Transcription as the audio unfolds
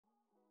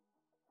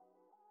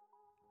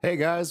Hey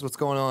guys, what's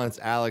going on? It's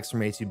Alex from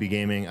A2B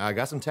Gaming. I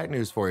got some tech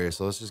news for you,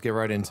 so let's just get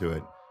right into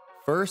it.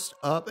 First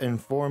up and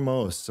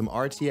foremost, some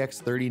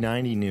RTX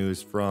 3090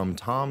 news from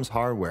Tom's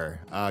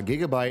Hardware.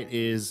 Gigabyte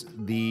is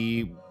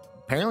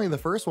apparently the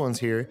first ones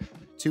here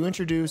to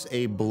introduce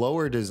a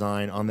blower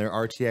design on their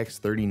RTX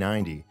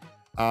 3090.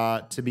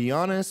 To be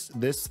honest,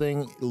 this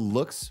thing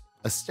looks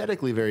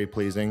aesthetically very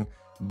pleasing,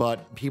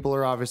 but people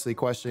are obviously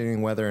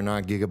questioning whether or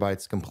not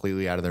Gigabyte's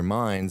completely out of their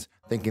minds,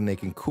 thinking they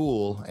can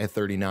cool a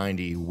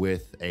 3090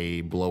 with a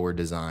blower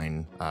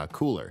design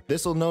cooler.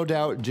 This will no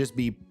doubt just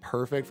be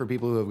perfect for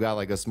people who have got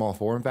like a small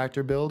form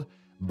factor build,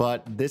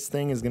 but this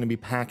thing is going to be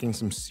packing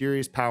some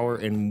serious power,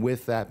 and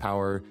with that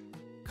power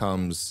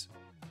comes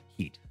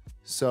heat.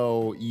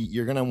 So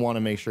you're going to want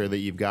to make sure that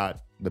you've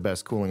got the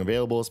best cooling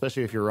available,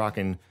 especially if you're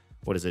rocking,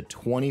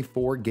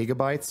 24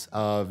 gigabytes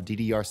of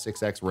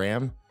DDR6X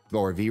RAM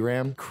or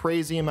VRAM.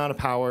 Crazy amount of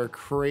power,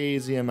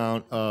 crazy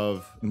amount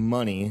of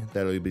money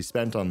that'll be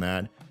spent on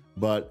that.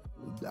 But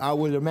I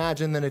would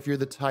imagine that if you're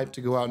the type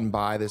to go out and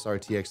buy this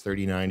RTX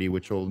 3090,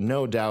 which will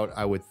no doubt,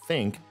 I would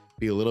think,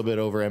 be a little bit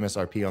over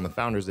MSRP on the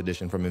Founders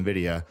Edition from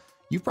NVIDIA,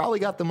 you've probably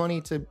got the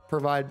money to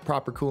provide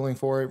proper cooling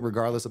for it,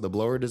 regardless of the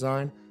blower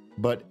design.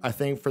 But I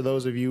think for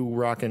those of you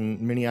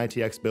rocking mini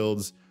ITX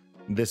builds,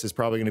 this is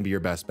probably gonna be your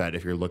best bet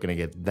if you're looking to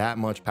get that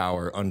much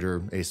power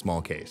under a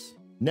small case.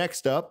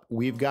 Next up,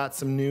 we've got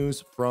some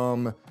news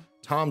from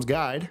Tom's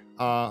Guide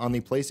on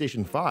the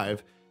PlayStation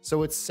 5.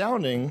 So it's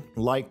sounding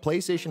like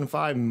PlayStation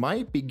 5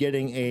 might be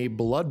getting a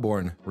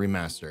Bloodborne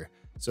remaster.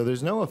 So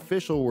there's no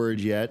official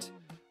word yet.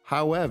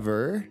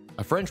 However,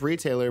 a French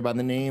retailer by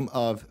the name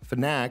of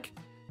Fnac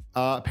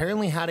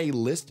apparently had a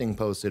listing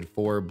posted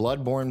for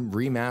Bloodborne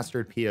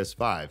remastered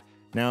PS5.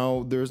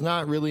 Now, there's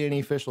not really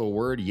any official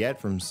word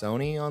yet from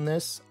Sony on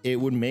this. It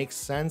would make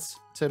sense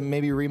to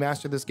maybe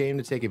remaster this game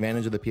to take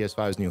advantage of the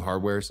PS5's new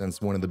hardware,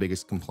 since one of the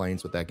biggest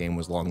complaints with that game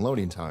was long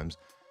loading times.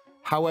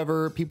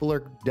 However, people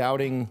are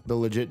doubting the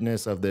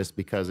legitness of this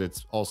because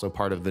it's also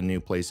part of the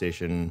new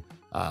PlayStation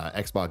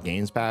Xbox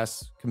Games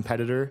Pass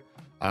competitor.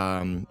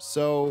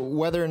 So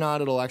whether or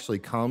not it'll actually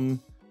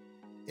come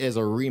as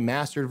a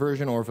remastered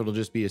version or if it'll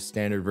just be a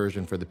standard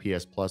version for the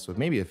PS Plus with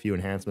maybe a few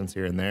enhancements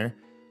here and there,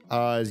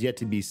 is yet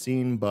to be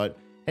seen. But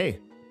hey,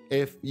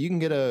 if you can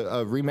get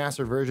a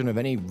remastered version of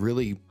any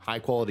really high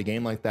quality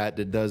game like that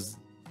that does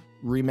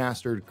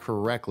remastered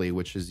correctly,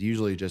 which is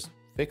usually just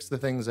fix the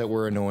things that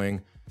were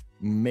annoying,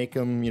 make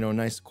them,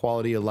 nice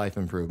quality of life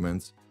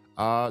improvements,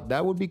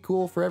 that would be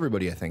cool for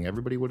everybody. I think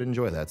everybody would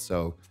enjoy that.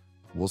 So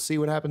we'll see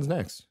what happens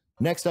next.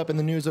 Next up in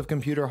the news of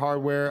computer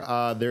hardware,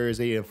 there is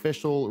an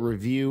official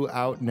review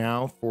out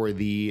now for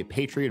the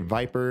Patriot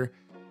Viper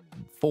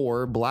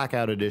 4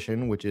 Blackout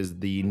Edition, which is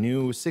the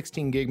new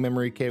 16 gig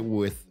memory kit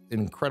with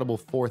incredible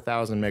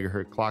 4,000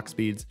 megahertz clock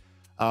speeds.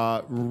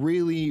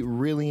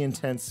 Really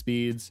intense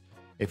speeds.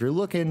 If you're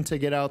looking to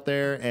get out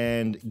there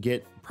and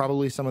get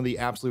probably some of the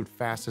absolute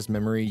fastest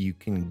memory you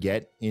can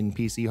get in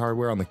PC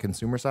hardware on the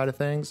consumer side of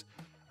things,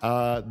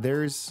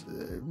 there's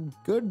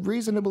good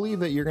reason to believe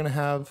that you're going to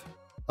have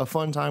a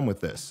fun time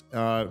with this.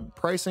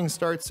 Pricing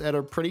starts at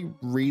a pretty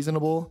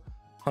reasonable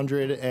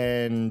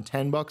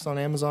 $110 on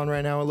Amazon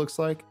right now, it looks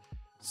like.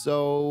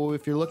 So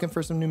if you're looking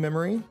for some new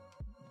memory,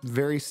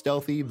 very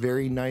stealthy,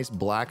 very nice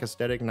black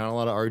aesthetic, not a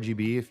lot of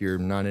RGB if you're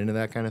not into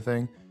that kind of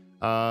thing.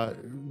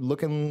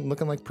 Looking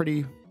like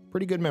pretty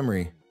good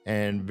memory,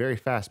 and very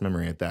fast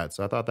memory at that.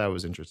 So I thought that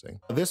was interesting.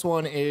 This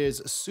one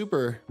is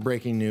super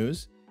breaking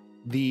news.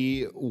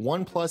 The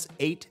OnePlus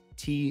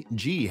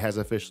 8TG has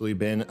officially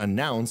been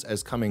announced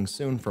as coming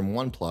soon from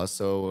OnePlus.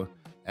 So,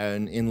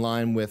 and in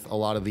line with a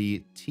lot of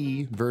the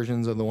T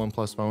versions of the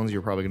OnePlus phones,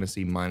 you're probably going to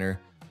see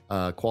minor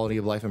quality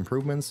of life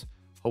improvements.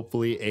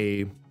 Hopefully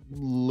a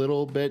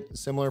little bit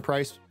similar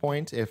price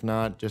point, if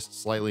not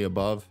just slightly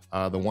above.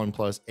 The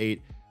OnePlus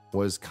 8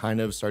 was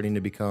kind of starting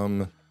to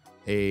become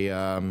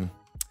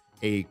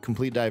a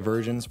complete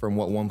divergence from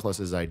what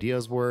OnePlus's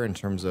ideas were in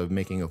terms of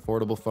making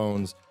affordable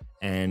phones.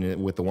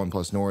 And with the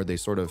OnePlus Nord, they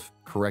sort of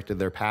corrected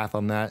their path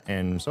on that.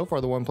 And so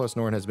far, the OnePlus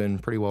Nord has been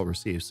pretty well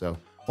received. So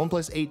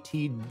OnePlus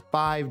 8T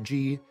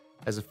 5G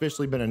has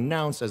officially been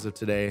announced as of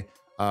today.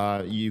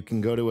 You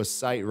can go to a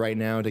site right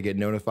now to get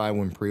notified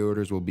when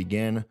pre-orders will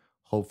begin.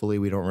 Hopefully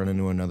we don't run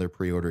into another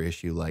pre-order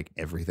issue like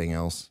everything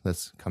else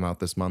that's come out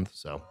this month.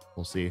 So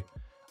we'll see.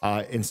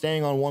 And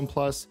staying on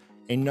OnePlus,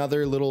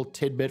 another little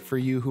tidbit for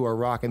you who are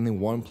rocking the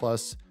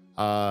OnePlus,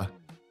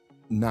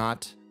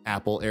 not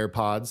Apple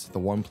AirPods, the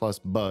OnePlus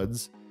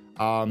Buds.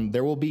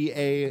 There will be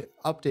a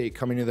update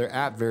coming to their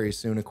app very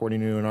soon, according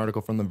to an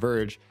article from The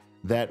Verge,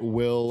 that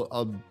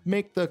will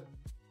make the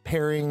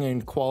pairing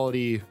and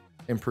quality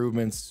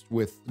improvements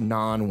with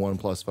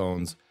non-OnePlus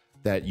phones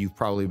that you've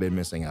probably been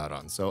missing out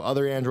on. So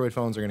other Android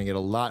phones are going to get a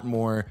lot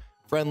more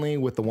friendly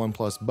with the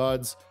OnePlus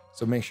Buds.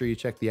 So make sure you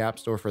check the App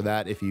Store for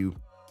that. If you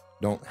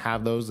don't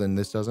have those, then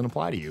this doesn't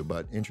apply to you,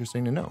 but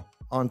interesting to know.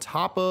 On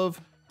top of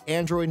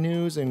Android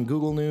news and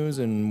Google news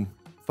and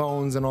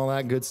phones and all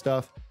that good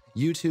stuff,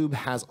 YouTube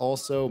has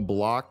also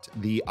blocked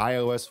the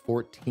iOS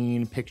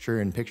 14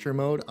 picture-in-picture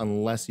mode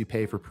unless you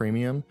pay for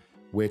premium,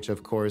 which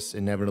of course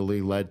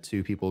inevitably led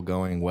to people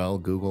going, well,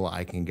 Google,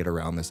 I can get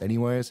around this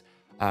anyways.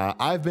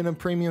 I've been a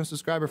premium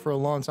subscriber for a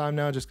long time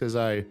now just because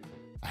I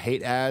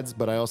hate ads,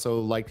 but I also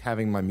like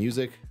having my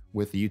music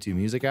with the YouTube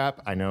Music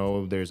app. I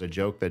know there's a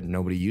joke that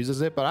nobody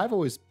uses it, but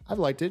I've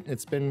liked it.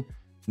 It's been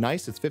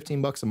nice. It's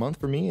 15 bucks a month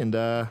for me, and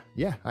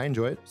yeah, I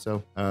enjoy it.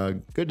 So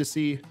good to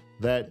see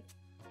that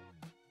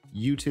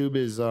YouTube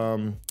is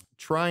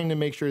trying to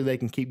make sure they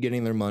can keep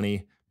getting their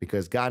money,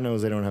 because God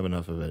knows they don't have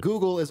enough of it.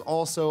 Google has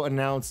also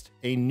announced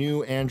a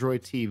new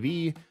Android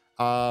TV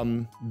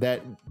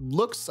that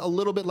looks a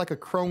little bit like a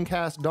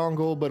Chromecast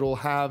dongle, but will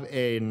have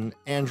an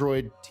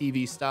Android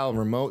TV style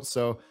remote.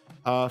 So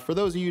for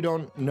those of you who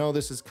don't know,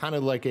 this is kind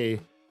of like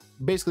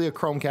basically a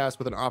Chromecast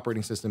with an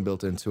operating system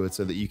built into it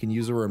so that you can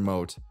use a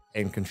remote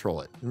and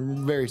control it.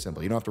 Very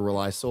simple. You don't have to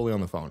rely solely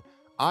on the phone.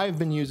 I've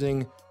been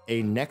using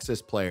a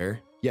Nexus player,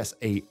 yes,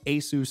 a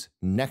Asus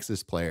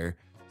Nexus player,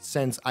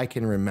 since I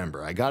can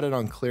remember. I got it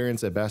on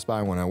clearance at Best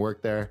Buy when I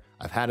worked there.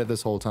 I've had it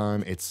this whole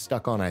time. It's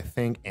stuck on, I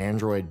think,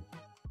 Android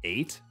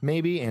 8,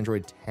 maybe.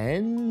 Android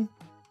 10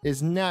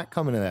 is not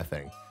coming to that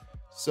thing.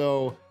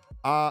 So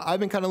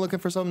I've been kind of looking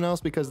for something else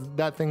because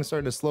that thing's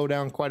starting to slow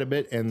down quite a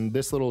bit, and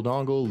this little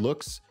dongle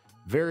looks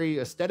very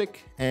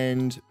aesthetic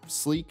and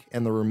sleek,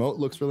 and the remote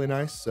looks really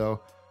nice.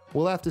 So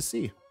we'll have to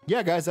see.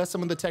 Yeah, guys, that's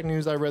some of the tech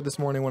news I read this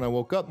morning when I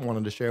woke up and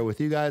wanted to share with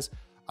you guys.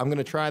 I'm going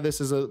to try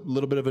this as a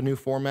little bit of a new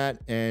format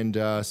and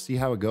see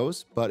how it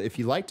goes. But if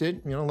you liked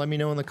it, let me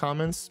know in the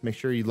comments. Make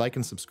sure you like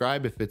and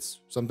subscribe if it's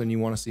something you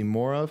want to see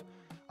more of.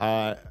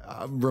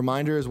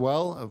 Reminder as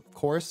well, of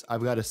course,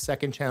 I've got a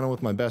second channel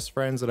with my best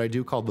friends that I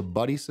do called the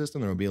Buddy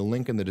System. There will be a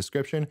link in the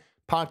description.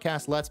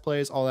 Podcast, Let's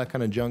Plays, all that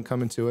kind of junk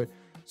coming to it.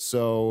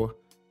 So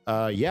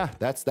yeah,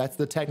 that's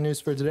the tech news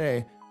for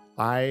today.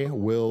 I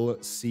will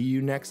see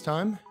you next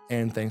time,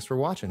 and thanks for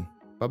watching.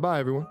 Bye-bye,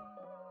 everyone.